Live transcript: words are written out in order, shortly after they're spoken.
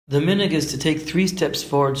The minhag is to take 3 steps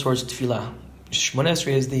forward towards tefillah. Shemona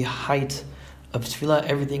Esrei is the height of tefillah.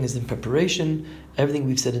 Everything is in preparation. Everything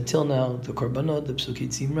we've said until now, the korbanot, the psukei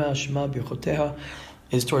tzimra, shema, birchoteha,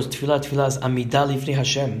 is towards tefillah. Tefillah is amidah lifnei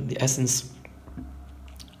Hashem, the essence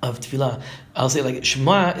of tefillah. I'll say like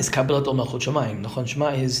Shema is kabbalat ol malchut shamayim. Nachon, Shema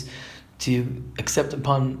is to accept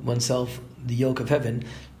upon oneself the yoke of heaven.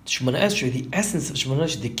 Shemona Esrei, the essence of Shemona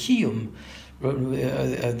Esrei, the kiyum,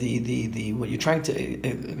 the what you're trying to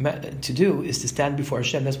do is to stand before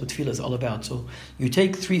Hashem. That's what tefillah is all about. So you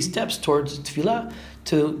take 3 steps towards tefillah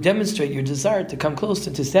to demonstrate your desire to come close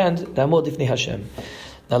and to stand Da'amod Ifnei Hashem.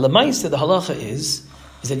 Now, Lamaisa, the halacha is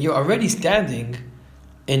that you're already standing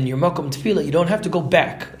in your makom tefillah. You don't have to go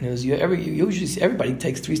back. You usually see everybody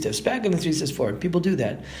takes 3 steps back and then 3 steps forward. People do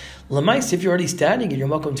that. Lamais, if you're already standing in your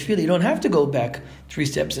makom tefillah, you don't have to go back 3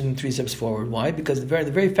 steps and 3 steps forward. Why? Because the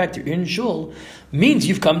very fact that you're in shul means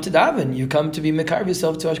you've come to daven. You come to be mekarv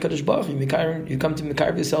yourself to HaKadosh Baruch Hu. You come to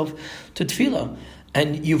mekarv yourself to tefillah.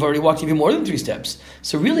 And you've already walked even more than 3 steps.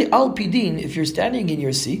 So really, al pidin, if you're standing in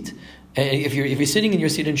your seat, if you're sitting in your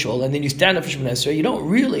seat in shul and then you stand up for Shemona Esrei, you don't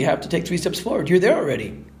really have to take 3 steps forward. You're there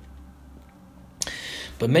already.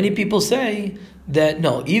 But many people say that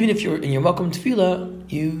no, even if you're in your makom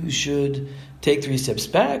tefillah, you should take 3 steps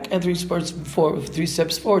back and 3 steps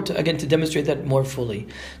forward to demonstrate that more fully.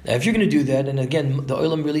 Now, if you're going to do that, and again, the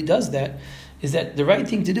Olam really does that, is that the right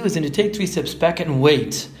thing to do is then to take 3 steps back and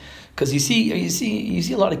wait. Because you see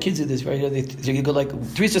a lot of kids do this, right? They go like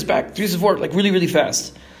 3 steps back, 3 steps forward, like really, really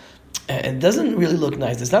fast. It doesn't really look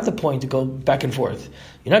nice. That's not the point to go back and forth.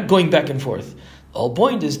 You're not going back and forth. The whole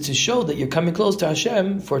point is to show that you're coming close to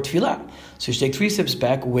Hashem for tefillah. So you should take 3 steps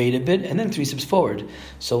back, wait a bit, and then 3 steps forward.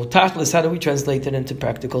 So tachlis, how do we translate it into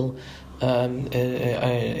practical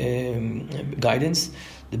guidance?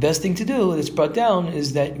 The best thing to do that's brought down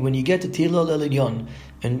is that when you get to Tilol Elyon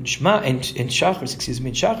and Shema and Shachris,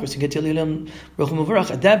 you get to Tilol Elyon,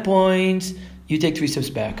 at that point you take 3 steps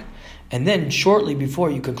back. And then shortly before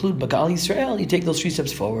you conclude Bagal Yisrael, you take those 3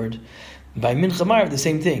 steps forward. By Mincha Mar, the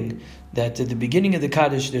same thing. That at the beginning of the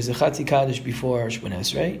Kaddish, there's a Chatzi Kaddish before Shemona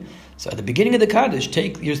Esrei. So at the beginning of the Kaddish,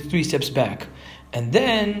 take your 3 steps back. And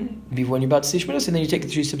then, when you're about to say Shemona Esrei, then you take the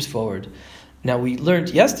 3 steps forward. Now, we learned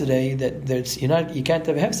yesterday that you can't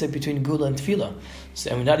have a hefsek between Gula and Tefillah.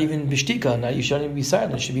 So, and not even Bishtika, you shouldn't even be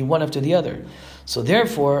silent. It should be one after the other. So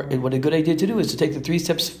therefore, what a good idea to do is to take the 3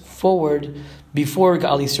 steps forward before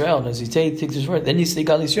Gal Yisrael. And as you take this forward, then you say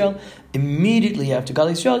Gal Yisrael. Immediately after Gal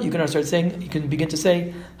Yisrael, you can begin to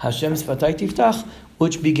say Hashem Sfatay Tiftach,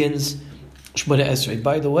 which begins Shemona Esrei.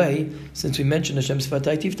 By the way, since we mentioned Hashem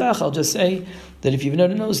Sfatay Tiftach, I'll just say that if you've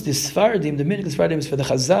never noticed, the minhag Sfaradim is for the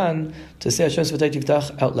Chazan to say Hashem Sfatay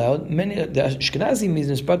Tiftach out loud. The Ashkenazi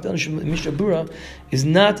Mishnah Berurah is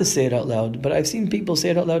not to say it out loud, but I've seen people say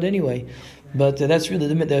it out loud anyway. But that's really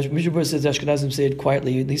the Mishnah Berurah says the Ashkenazim say it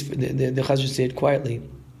quietly, at least the Chazan say it quietly.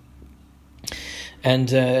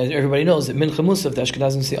 And everybody knows that Mincha Musaf, the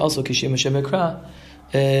Ashkenazim say also Kishem Hashem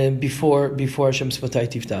Ekra before Hashem Sfatay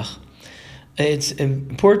Tiftach. It's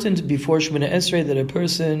important before Shemona Esrei that a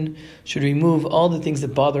person should remove all the things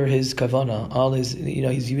that bother his kavana, all his,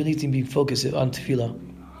 he's really to be focused on tefillah.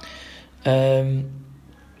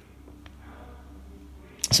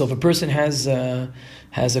 So if a person has a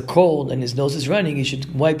cold and his nose is running, you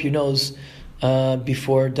should wipe your nose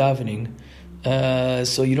before davening.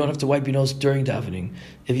 So you don't have to wipe your nose during davening.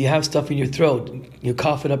 If you have stuff in your throat, you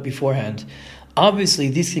cough it up beforehand. Obviously,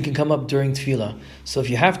 these things can come up during tefillah. So if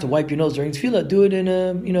you have to wipe your nose during tefillah, do it in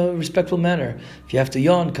a respectful manner. If you have to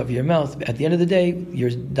yawn, cover your mouth. At the end of the day,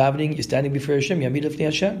 you're davening, you're standing before Hashem, Yamid Lifnei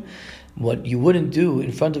Hashem. What you wouldn't do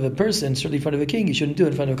in front of a person, certainly in front of a king, you shouldn't do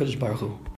in front of HaKadosh Baruch Hu.